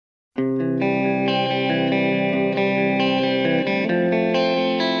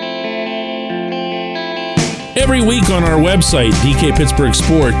Every week on our website, DK Pittsburgh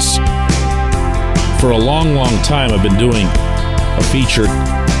Sports, for a long, long time, I've been doing a feature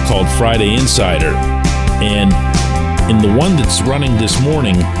called Friday Insider. And in the one that's running this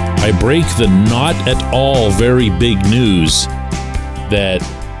morning, I break the not at all very big news that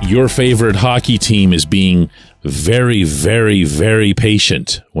your favorite hockey team is being very, very, very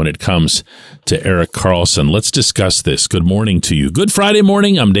patient when it comes to Erik Karlsson. Let's discuss this. Good morning to you. Good Friday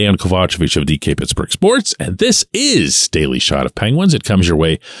morning. I'm Dan Kovacevic of DK Pittsburgh Sports, and this is Daily Shot of Penguins. It comes your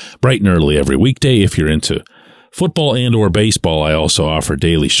way bright and early every weekday. If you're into football and or baseball, I also offer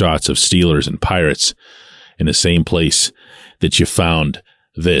daily shots of Steelers and Pirates in the same place that you found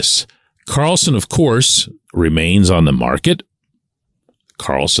this. Karlsson, of course, remains on the market.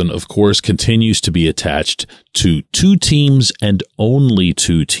 Karlsson, of course, continues to be attached to two teams and only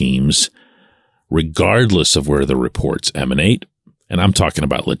two teams, regardless of where the reports emanate. And I'm talking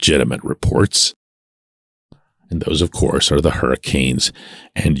about legitimate reports. And those, of course, are the Hurricanes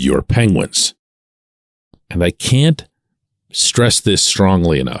and your Penguins. And I can't stress this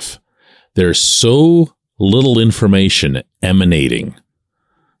strongly enough. There's so little information emanating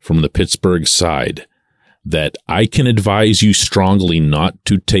from the Pittsburgh side that I can advise you strongly not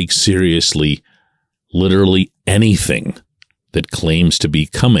to take seriously literally anything that claims to be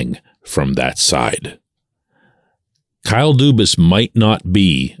coming from that side. Kyle Dubas might not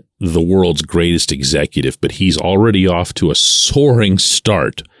be the world's greatest executive, but he's already off to a soaring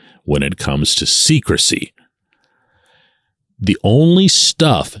start when it comes to secrecy. The only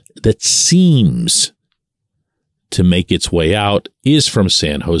stuff that seems to make its way out is from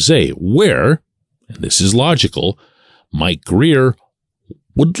San Jose, where, and this is logical, Mike Grier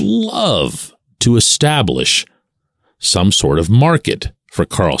would love to establish some sort of market for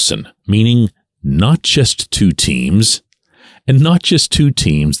Karlsson, meaning not just two teams, and not just two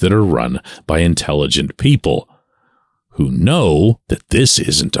teams that are run by intelligent people who know that this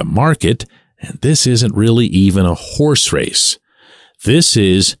isn't a market and this isn't really even a horse race. This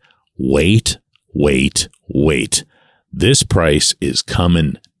is wait. This price is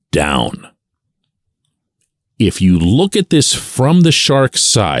coming down. If you look at this from the Sharks'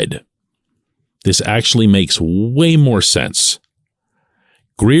 side, this actually makes way more sense.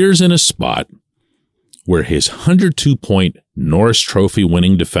 Grier's in a spot where his 102-point Norris Trophy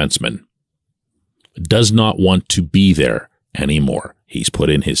winning defenseman does not want to be there anymore. He's put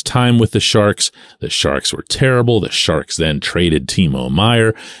in his time with the Sharks. The Sharks were terrible. The Sharks then traded Timo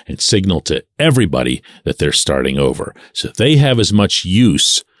Meier and signaled to everybody that they're starting over. So they have as much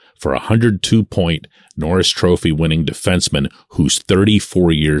use for a 102-point Norris Trophy winning defenseman who's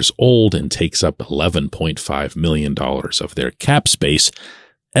 34 years old and takes up $11.5 million of their cap space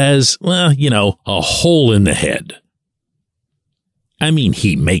as, well, a hole in the head. I mean,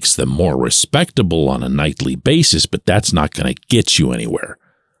 he makes them more respectable on a nightly basis, but that's not going to get you anywhere.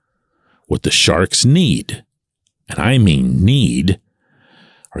 What the Sharks need, and I mean need,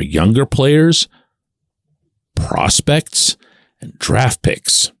 are younger players, prospects, and draft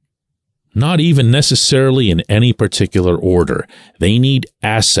picks. Not even necessarily in any particular order. They need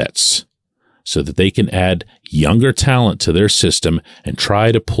assets so that they can add younger talent to their system and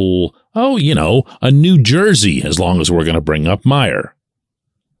try to pull, a New Jersey, as long as we're going to bring up Meier.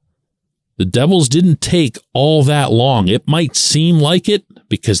 The Devils didn't take all that long. It might seem like it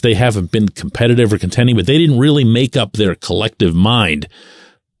because they haven't been competitive or contending, but they didn't really make up their collective mind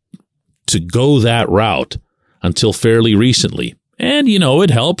to go that route until fairly recently. And, it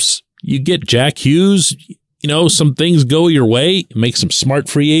helps. You get Jack Hughes, some things go your way, make some smart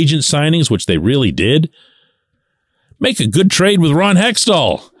free agent signings, which they really did. Make a good trade with Ron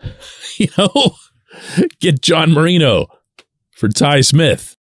Hextall. Get John Marino for Ty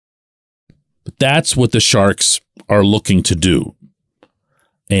Smith. But that's what the Sharks are looking to do.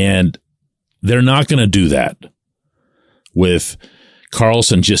 And they're not going to do that with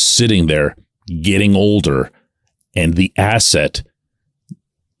Karlsson just sitting there, getting older, and the asset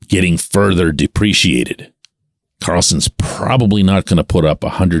getting further depreciated. Karlsson's probably not going to put up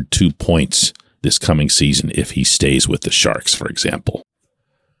 102 points this coming season if he stays with the Sharks, for example.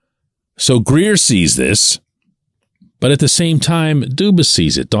 So Grier sees this, but at the same time, Dubas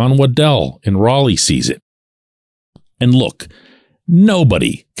sees it. Don Waddell in Raleigh sees it. And look,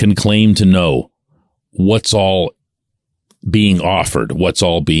 nobody can claim to know what's all being offered, what's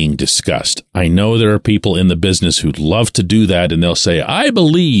all being discussed. I know there are people in the business who'd love to do that, and they'll say, I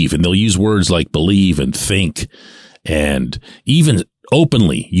believe, and they'll use words like believe and think, and even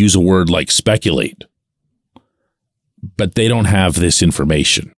openly use a word like speculate. But they don't have this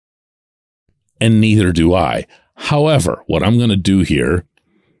information. And neither do I. However, what I'm going to do here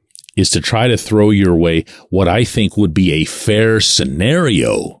is to try to throw your way what I think would be a fair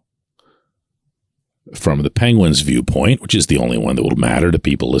scenario from the Penguins' viewpoint, which is the only one that will matter to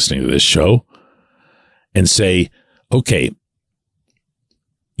people listening to this show, and say, okay,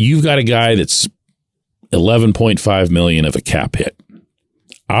 you've got a guy that's $11.5 million of a cap hit.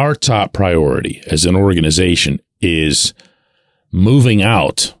 Our top priority as an organization is moving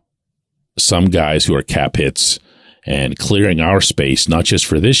out some guys who are cap hits and clearing our space, not just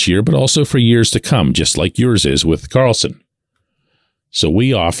for this year, but also for years to come, just like yours is with Karlsson. So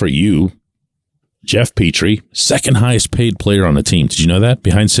we offer you Jeff Petrie, second highest paid player on the team. Did you know that?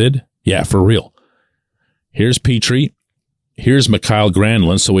 Behind Sid? Yeah, for real. Here's Petrie. Here's Mikhail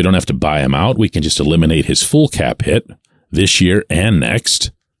Granlund, so we don't have to buy him out. We can just eliminate his full cap hit this year and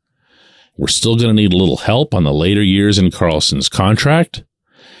next. We're still going to need a little help on the later years in Karlsson's contract.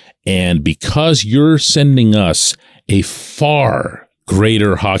 And because you're sending us a far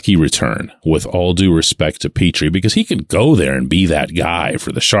greater hockey return, with all due respect to Petrie, because he can go there and be that guy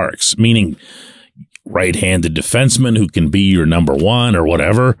for the Sharks, meaning right-handed defenseman who can be your number one or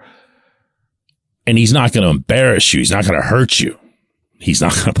whatever. And he's not going to embarrass you. He's not going to hurt you. He's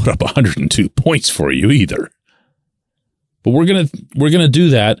not going to put up 102 points for you either. But we're going to do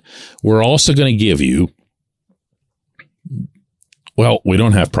that. We're also going to give you, well, we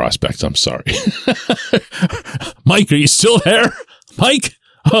don't have prospects. I'm sorry. Mike, are you still there? Mike?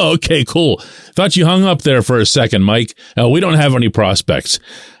 Oh, okay, cool. Thought you hung up there for a second, Mike. We don't have any prospects.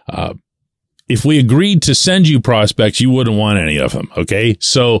 If we agreed to send you prospects, you wouldn't want any of them. Okay.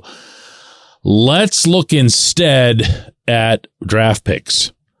 So let's look instead at draft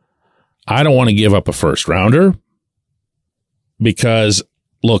picks. I don't want to give up a first rounder because,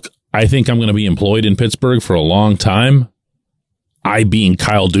 look, I think I'm going to be employed in Pittsburgh for a long time. I being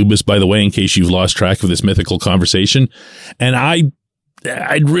Kyle Dubas, by the way, in case you've lost track of this mythical conversation. And I'd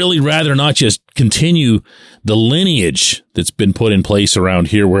really rather not just continue the lineage that's been put in place around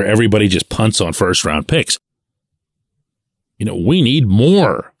here where everybody just punts on first round picks. You know, we need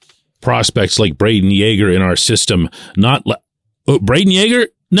more prospects like Braden Yeager in our system. Braden Yeager?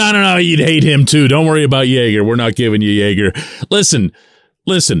 No, you'd hate him too. Don't worry about Yeager. We're not giving you Yeager.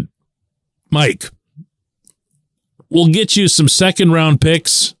 Listen, Mike, we'll get you some second round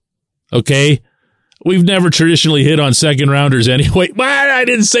picks. Okay. We've never traditionally hit on second rounders anyway. Well, I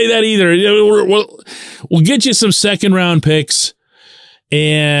didn't say that either. We'll get you some second round picks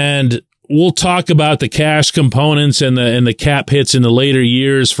and we'll talk about the cash components and the cap hits in the later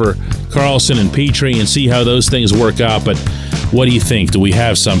years for Karlsson and Petrie and see how those things work out. But what do you think? Do we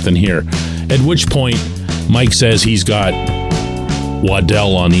have something here? At which point, Mike says he's got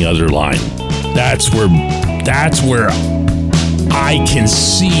Waddell on the other line. That's where I can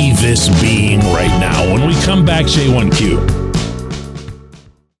see this being right now. When we come back, J1Q.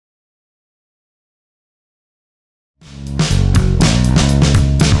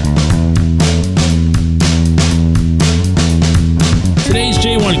 Today's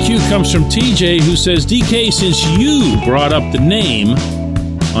J1Q comes from TJ, who says, DK, since you brought up the name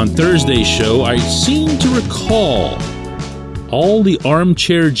on Thursday's show, I seem to recall all the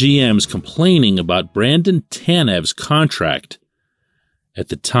armchair GMs complaining about Brandon Tanev's contract at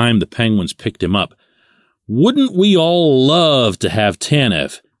the time the Penguins picked him up. Wouldn't we all love to have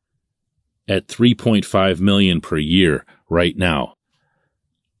Tanev at $3.5 million per year right now?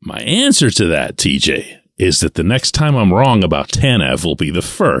 My answer to that, TJ, is that the next time I'm wrong about Tanev will be the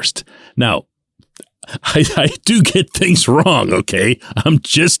first. Now, I do get things wrong, okay? I'm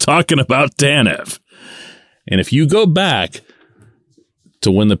just talking about Tanev. And if you go back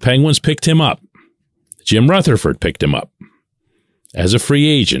to when the Penguins picked him up, Jim Rutherford picked him up as a free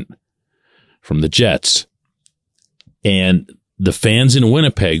agent from the Jets, and the fans in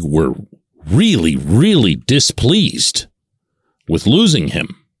Winnipeg were really, really displeased with losing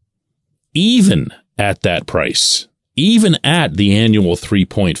him, even at that price, even at the annual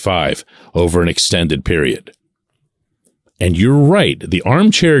 3.5 over an extended period. And you're right, the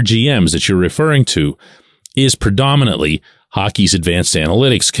armchair GMs that you're referring to is predominantly hockey's advanced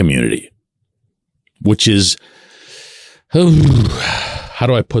analytics community, which is, how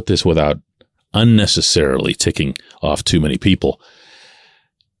do I put this without unnecessarily ticking off too many people?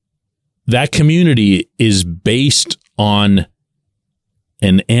 That community is based on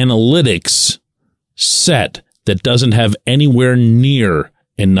an analytics set that doesn't have anywhere near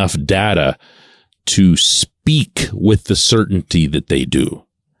enough data to speak with the certainty that they do.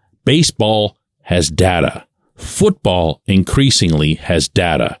 Baseball has data. Football increasingly has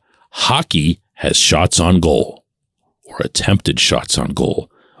data. Hockey has shots on goal, or attempted shots on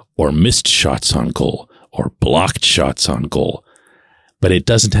goal, or missed shots on goal, or blocked shots on goal. But it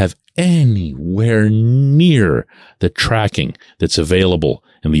doesn't have anywhere near the tracking that's available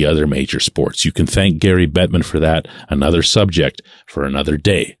in the other major sports. You can thank Gary Bettman for that, another subject for another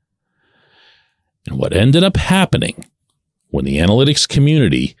day. And what ended up happening when the analytics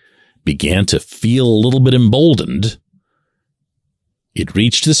community began to feel a little bit emboldened, it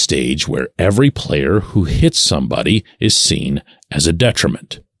reached the stage where every player who hits somebody is seen as a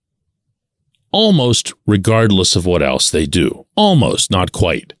detriment. Almost regardless of what else they do. Almost, not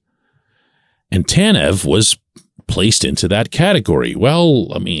quite. And Tanev was placed into that category. Well,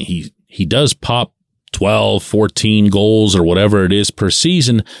 I mean, he does pop 12, 14 goals or whatever it is per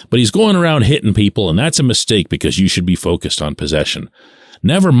season, but he's going around hitting people, and that's a mistake because you should be focused on possession.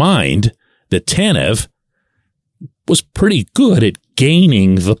 Never mind that Tanev was pretty good at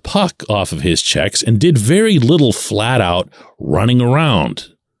gaining the puck off of his checks and did very little flat out running around,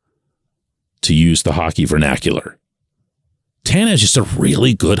 to use the hockey vernacular. Tanev is just a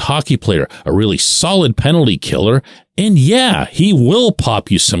really good hockey player, a really solid penalty killer, and yeah, he will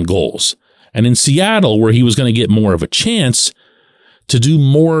pop you some goals. And in Seattle, where he was going to get more of a chance to do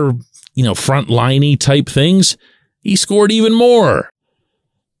more, front-liney type things, he scored even more.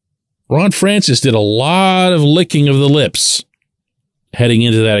 Ron Francis did a lot of licking of the lips heading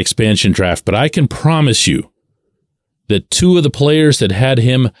into that expansion draft, but I can promise you that two of the players that had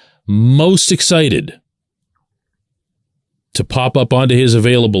him most excited to pop up onto his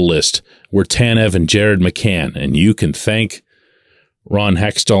available list were Tanev and Jared McCann, and you can thank Ron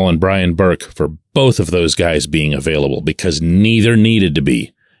Hextall and Brian Burke for both of those guys being available because neither needed to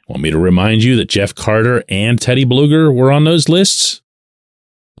be. Want me to remind you that Jeff Carter and Teddy Bluger were on those lists?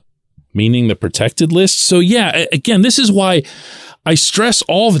 Meaning the protected list? So yeah, again, this is why I stress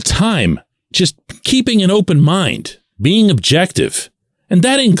all the time, just keeping an open mind, being objective. And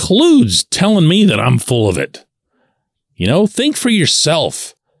that includes telling me that I'm full of it. Think for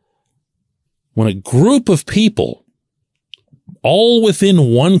yourself. When a group of people, all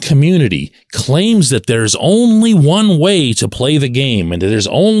within one community, claims that there's only one way to play the game and that there's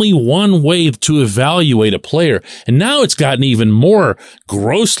only one way to evaluate a player, and now it's gotten even more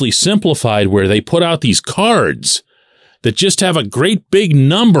grossly simplified where they put out these cards that just have a great big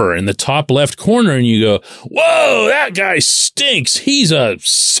number in the top left corner, and you go, whoa, that guy stinks. He's a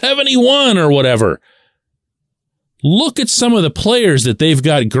 71 or whatever. Look at some of the players that they've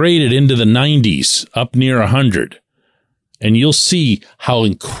got graded into the 90s, up near 100. And you'll see how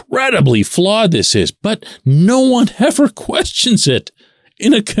incredibly flawed this is. But no one ever questions it.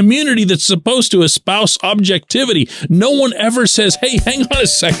 In a community that's supposed to espouse objectivity, no one ever says, hey, hang on a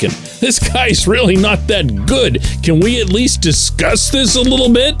second. This guy's really not that good. Can we at least discuss this a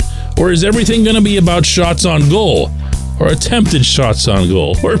little bit? Or is everything going to be about shots on goal? Or attempted shots on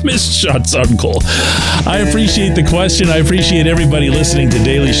goal? Or missed shots on goal? I appreciate the question. I appreciate everybody listening to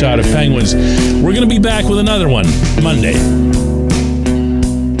Daily Shot of Penguins. We're going to be back with another one Monday.